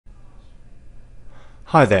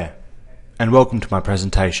Hi there, and welcome to my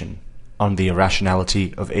presentation on the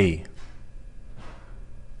irrationality of E.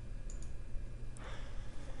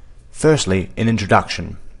 Firstly, an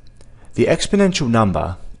introduction. The exponential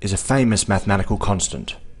number is a famous mathematical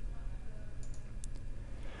constant.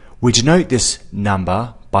 We denote this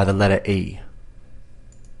number by the letter E.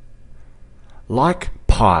 Like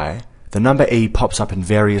pi, the number E pops up in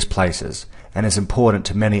various places and is important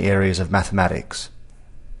to many areas of mathematics.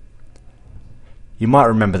 You might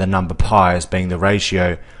remember the number pi as being the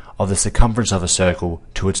ratio of the circumference of a circle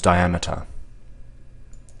to its diameter.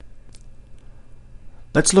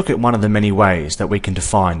 Let's look at one of the many ways that we can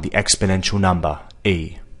define the exponential number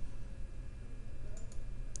E.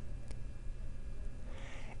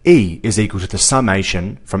 E is equal to the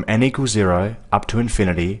summation from n equals 0 up to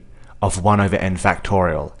infinity of 1 over n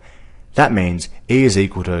factorial. That means E is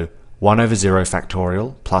equal to 1 over 0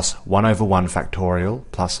 factorial plus 1 over 1 factorial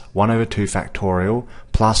plus 1 over 2 factorial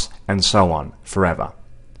plus and so on forever.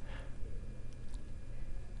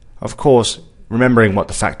 Of course, remembering what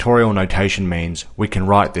the factorial notation means, we can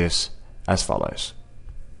write this as follows.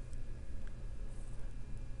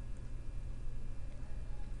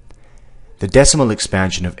 The decimal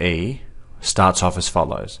expansion of E starts off as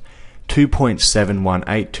follows: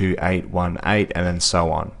 2.71828818 and then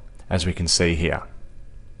so on, as we can see here.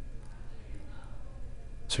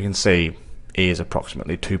 So you can see E is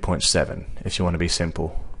approximately 2.7 if you want to be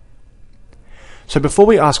simple. So before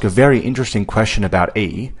we ask a very interesting question about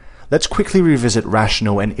E, let's quickly revisit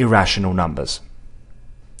rational and irrational numbers.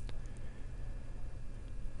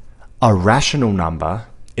 A rational number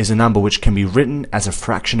is a number which can be written as a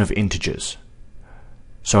fraction of integers.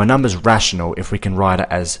 So a number is rational if we can write it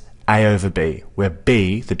as A over B, where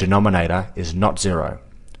B, the denominator, is not 0.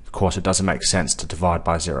 Of course, it doesn't make sense to divide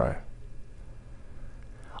by 0.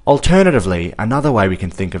 Alternatively, another way we can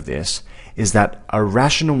think of this is that a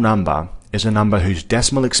rational number is a number whose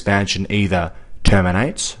decimal expansion either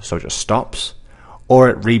terminates, so it just stops, or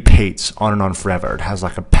it repeats on and on forever. It has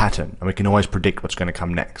like a pattern, and we can always predict what's going to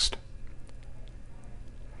come next.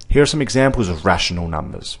 Here are some examples of rational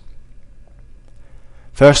numbers.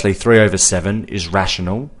 Firstly, 3 over 7 is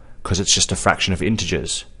rational because it's just a fraction of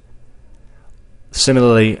integers.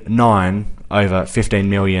 Similarly, 9 over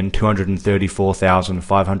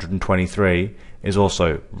 15,234,523 is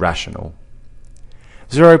also rational.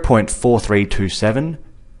 0.4327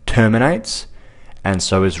 terminates, and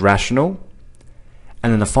so is rational.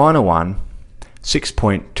 And then the final one,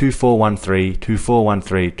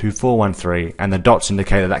 6.241324132413, and the dots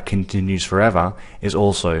indicate that that continues forever, is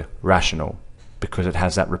also rational because it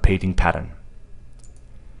has that repeating pattern.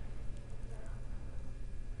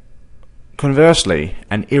 Conversely,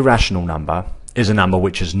 an irrational number is a number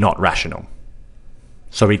which is not rational.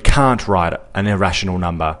 So we can't write an irrational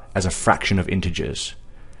number as a fraction of integers.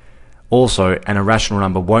 Also, an irrational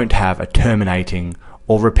number won't have a terminating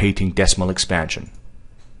or repeating decimal expansion.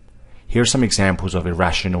 Here are some examples of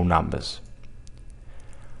irrational numbers.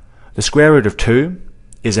 The square root of 2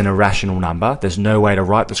 is an irrational number. There's no way to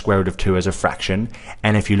write the square root of 2 as a fraction,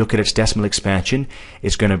 and if you look at its decimal expansion, you're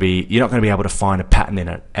not going to be able to find a pattern in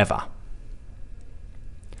it ever.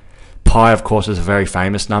 Pi, of course, is a very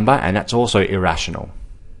famous number, and that's also irrational.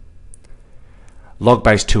 Log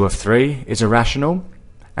base 2 of 3 is irrational,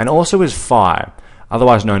 and also is phi,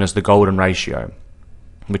 otherwise known as the golden ratio,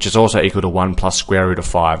 which is also equal to 1 plus square root of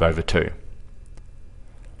 5 over 2.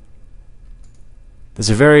 There's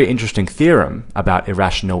a very interesting theorem about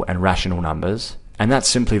irrational and rational numbers, and that's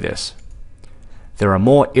simply this: there are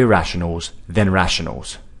more irrationals than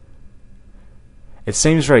rationals. It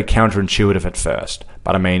seems very counterintuitive at first,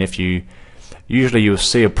 but I mean, you'll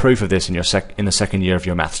see a proof of this in the second year of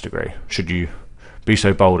your maths degree, should you be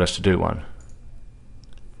so bold as to do one.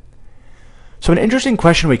 So an interesting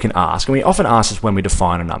question we can ask, and we often ask this when we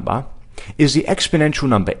define a number, is the exponential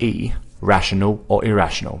number E rational or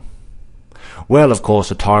irrational? Well, of course,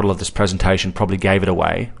 the title of this presentation probably gave it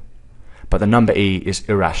away, but the number E is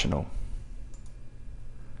irrational.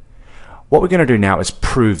 What we're going to do now is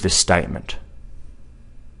prove this statement.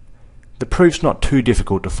 The proof's not too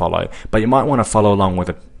difficult to follow, but you might want to follow along with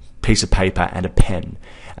a piece of paper and a pen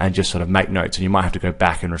and just sort of make notes, and you might have to go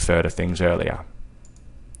back and refer to things earlier.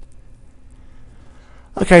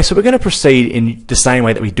 Okay, so we're going to proceed in the same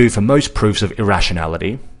way that we do for most proofs of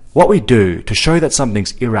irrationality. What we do to show that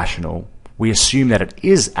something's irrational, we assume that it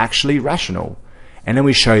is actually rational, and then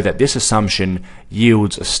we show that this assumption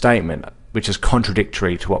yields a statement which is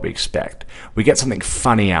contradictory to what we expect. We get something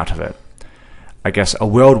funny out of it. I guess a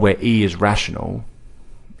world where E is rational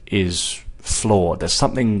is flawed. There's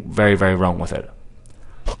something very, very wrong with it.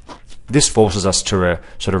 This forces us to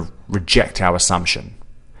sort of reject our assumption.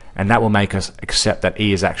 and that will make us accept that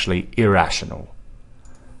e is actually irrational.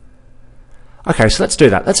 Okay, so let's do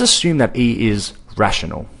that. Let's assume that e is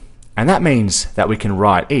rational, and that means that we can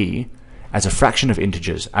write e as a fraction of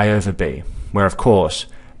integers, a over b, where of course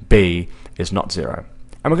b is not 0.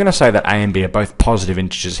 And we're going to say that a and b are both positive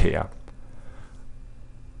integers here.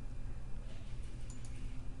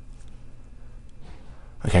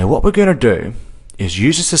 Okay, what we're going to do is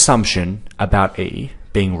use this assumption about e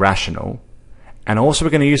being rational, and also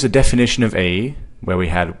we're going to use the definition of e where we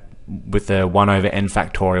had with the 1 over n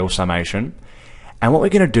factorial summation, and what we're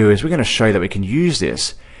going to do is we're going to show that we can use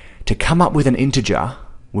this to come up with an integer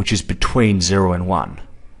which is between 0 and 1.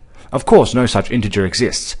 Of course, no such integer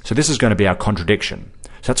exists, so this is going to be our contradiction.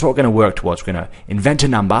 So that's what we're going to work towards. We're going to invent a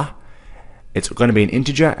number, it's going to be an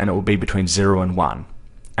integer, and it will be between 0 and 1.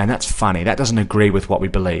 And that's funny, that doesn't agree with what we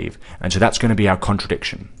believe, and so that's going to be our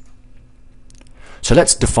contradiction. So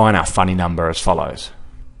let's define our funny number as follows.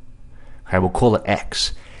 Okay, we'll call it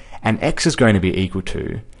x, and x is going to be equal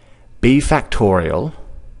to b factorial,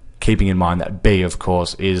 keeping in mind that b, of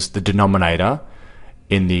course, is the denominator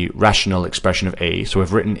in the rational expression of e, so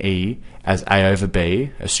we've written e as a over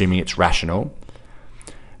b, assuming it's rational.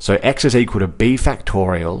 So x is equal to b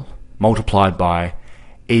factorial multiplied by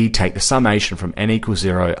e take the summation from n equals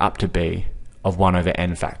 0 up to b of 1 over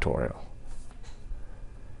n factorial.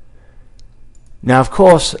 Now of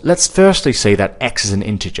course, let's firstly see that x is an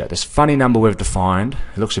integer. This funny number we've defined,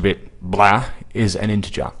 it looks a bit blah, is an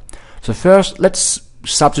integer. So first, let's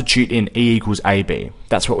substitute in e equals ab.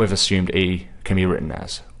 That's what we've assumed e can be written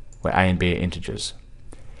as, where a and b are integers.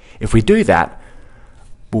 If we do that,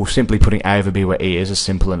 we'll simply putting a over b where e is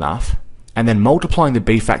simple enough, and then multiplying the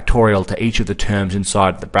b factorial to each of the terms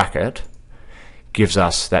inside the bracket gives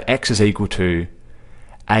us that x is equal to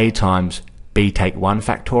a times b take 1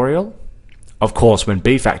 factorial. Of course, when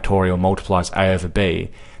b factorial multiplies a over b,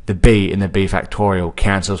 the b in the b factorial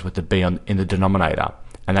cancels with the b in the denominator,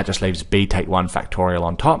 and that just leaves b take 1 factorial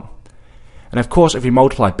on top. And of course, if we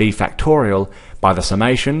multiply b factorial by the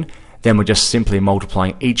summation, then we're just simply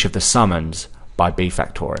multiplying each of the summons by b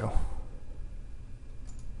factorial.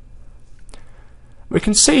 We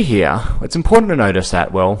can see here, it's important to notice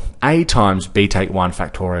that, well, a times b take 1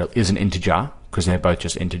 factorial is an integer, because they're both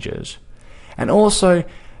just integers. And also,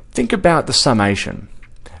 think about the summation,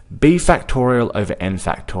 b factorial over n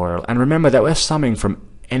factorial, and remember that we're summing from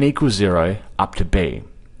n equals 0 up to b.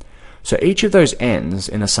 So each of those n's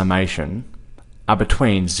in a summation are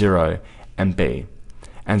between 0 and b.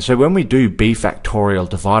 And so when we do b factorial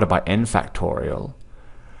divided by n factorial,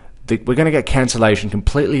 we're going to get cancellation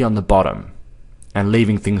completely on the bottom and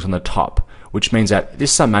leaving things on the top, which means that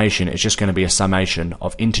this summation is just going to be a summation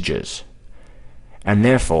of integers, and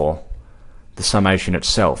therefore the summation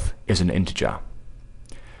itself is an integer.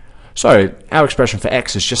 So our expression for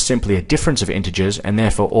x is just simply a difference of integers, and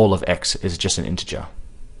therefore all of x is just an integer.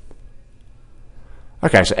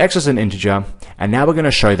 Okay, so x is an integer, and now we're going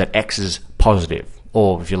to show that x is positive,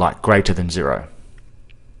 or if you like, greater than 0.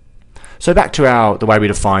 So back to the way we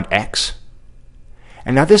defined x.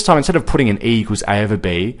 And now this time, instead of putting in e equals a over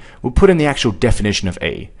b, we'll put in the actual definition of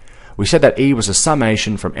e. We said that e was a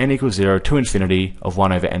summation from n equals 0 to infinity of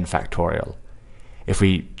 1 over n factorial. If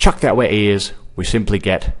we chuck that where e is, we simply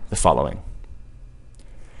get the following.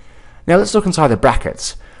 Now let's look inside the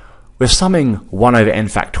brackets. We're summing 1 over n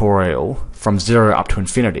factorial from 0 up to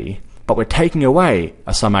infinity, but we're taking away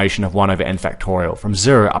a summation of 1 over n factorial from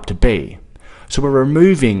 0 up to b. So we're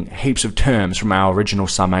removing heaps of terms from our original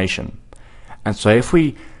summation. And so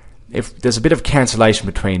if there's a bit of cancellation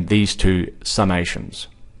between these two summations,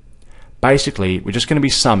 basically we're just going to be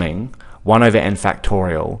summing 1 over n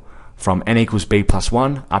factorial from n equals b plus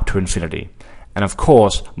 1 up to infinity. And of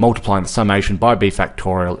course, multiplying the summation by b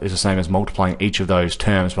factorial is the same as multiplying each of those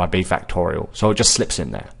terms by b factorial, so it just slips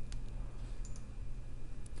in there.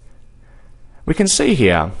 We can see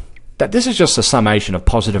here that this is just a summation of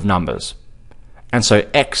positive numbers, and so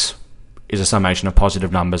x is a summation of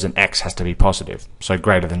positive numbers, and x has to be positive, so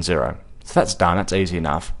greater than 0. So that's done, that's easy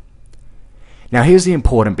enough. Now here's the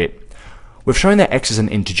important bit. We've shown that x is an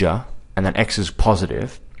integer, and that x is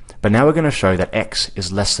positive, but now we're going to show that x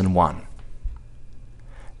is less than 1.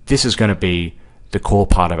 This is going to be the core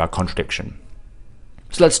part of our contradiction.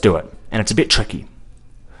 So let's do it, and it's a bit tricky.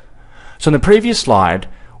 So in the previous slide,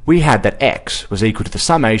 we had that x was equal to the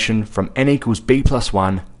summation from n equals b plus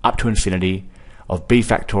 1 up to infinity of b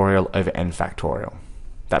factorial over n factorial.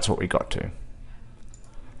 That's what we got to.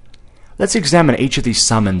 Let's examine each of these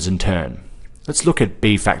summons in turn. Let's look at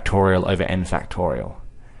b factorial over n factorial.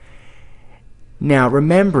 Now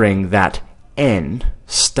remembering that n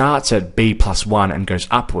starts at b plus 1 and goes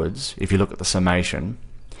upwards, if you look at the summation,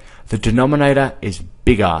 the denominator is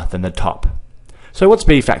bigger than the top. So what's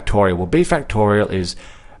b factorial? Well, b factorial is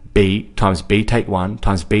b times b take 1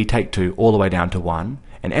 times b take 2 all the way down to 1,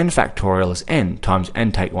 and n factorial is n times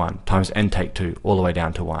n take 1 times n take 2 all the way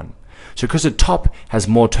down to 1. So because the top has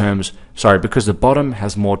more terms, because the bottom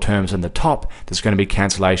has more terms than the top, there's going to be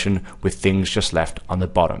cancellation with things just left on the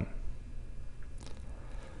bottom.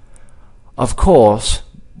 Of course,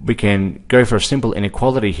 we can go for a simple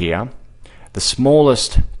inequality here. The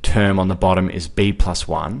smallest term on the bottom is b plus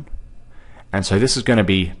 1, and so this is going to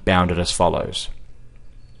be bounded as follows.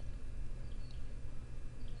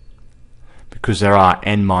 Because there are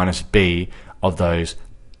n minus b of those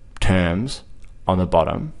terms on the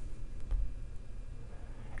bottom,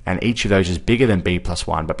 and each of those is bigger than b plus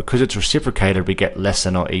 1, but because it's reciprocated we get less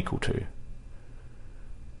than or equal to.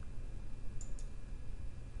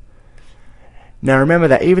 Now remember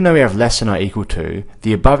that even though we have less than or equal to,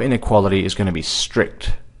 the above inequality is going to be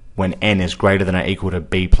strict when n is greater than or equal to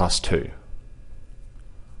b plus 2.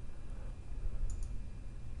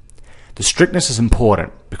 The strictness is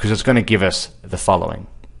important because it's going to give us the following.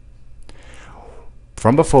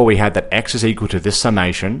 From before we had that x is equal to this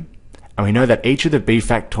summation, and we know that each of the b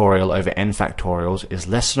factorial over n factorials is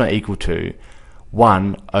less than or equal to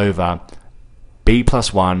 1 over b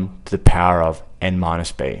plus 1 to the power of n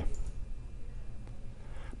minus b.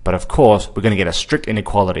 But of course, we're going to get a strict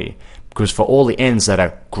inequality because for all the n's that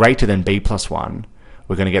are greater than b plus 1,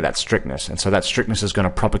 we're going to get that strictness. And so that strictness is going to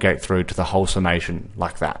propagate through to the whole summation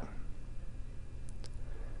like that.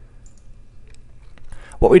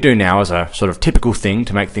 What we do now is a sort of typical thing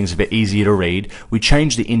to make things a bit easier to read. We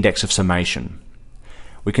change the index of summation.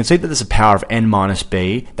 We can see that there's a power of n minus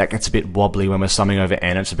b. That gets a bit wobbly when we're summing over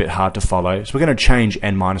n. It's a bit hard to follow. So we're going to change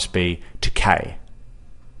n minus b to k.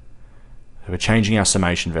 So we're changing our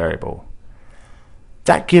summation variable.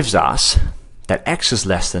 That gives us that x is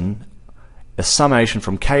less than the summation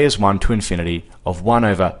from k is 1 to infinity of 1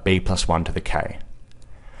 over b plus 1 to the k.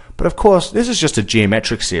 But of course, this is just a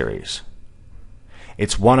geometric series.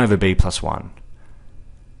 It's 1 over b plus 1.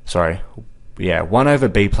 1 over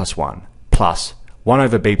b plus 1 plus 1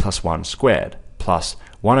 over b plus 1 squared plus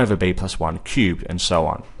 1 over b plus 1 cubed, and so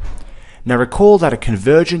on. Now recall that a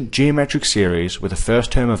convergent geometric series with a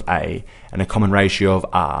first term of a and a common ratio of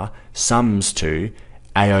r sums to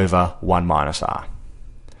a over 1 minus r.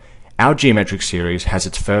 Our geometric series has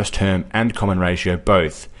its first term and common ratio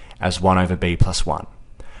both as 1 over b plus 1.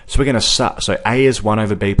 So we're going to so a is 1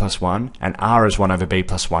 over b plus 1 and r is 1 over b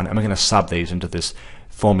plus 1, and we're going to sub these into this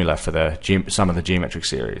formula for the sum of the geometric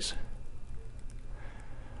series.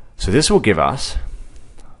 So this will give us,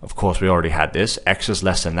 of course we already had this, x is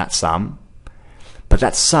less than that sum, but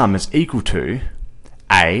that sum is equal to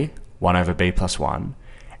a, 1 over b plus 1,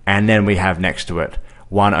 and then we have next to it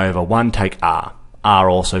 1 over 1 take r, r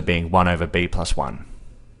also being 1 over b plus 1.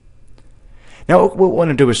 Now what we want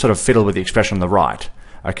to do is sort of fiddle with the expression on the right.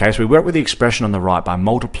 Okay, so we work with the expression on the right by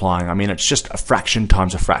multiplying. It's just a fraction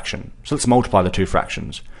times a fraction. So let's multiply the two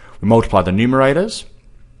fractions. We multiply the numerators.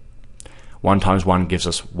 1 times 1 gives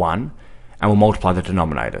us 1. And we'll multiply the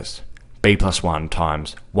denominators. b plus 1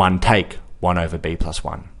 times 1 take 1 over b plus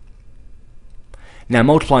 1. Now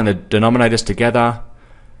multiplying the denominators together,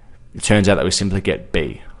 it turns out that we simply get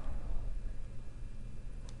b.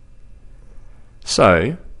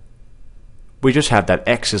 So we just have that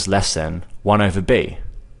x is less than 1 over b.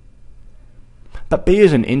 But b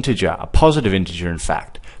is an integer, a positive integer in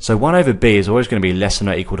fact. So 1 over b is always going to be less than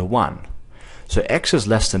or equal to 1. So x is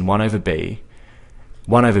less than 1 over b.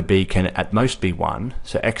 1 over b can at most be 1,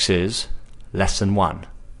 so x is less than 1.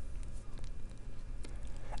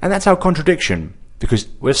 And that's our contradiction, because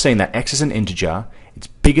we're seeing that x is an integer, it's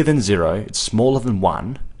bigger than 0, it's smaller than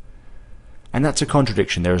 1, and that's a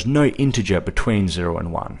contradiction. There is no integer between 0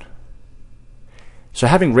 and 1. So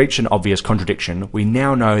having reached an obvious contradiction, we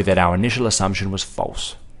now know that our initial assumption was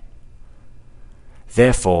false.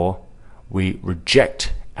 Therefore, we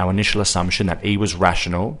reject our initial assumption that e was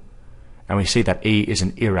rational, and we see that e is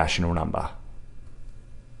an irrational number.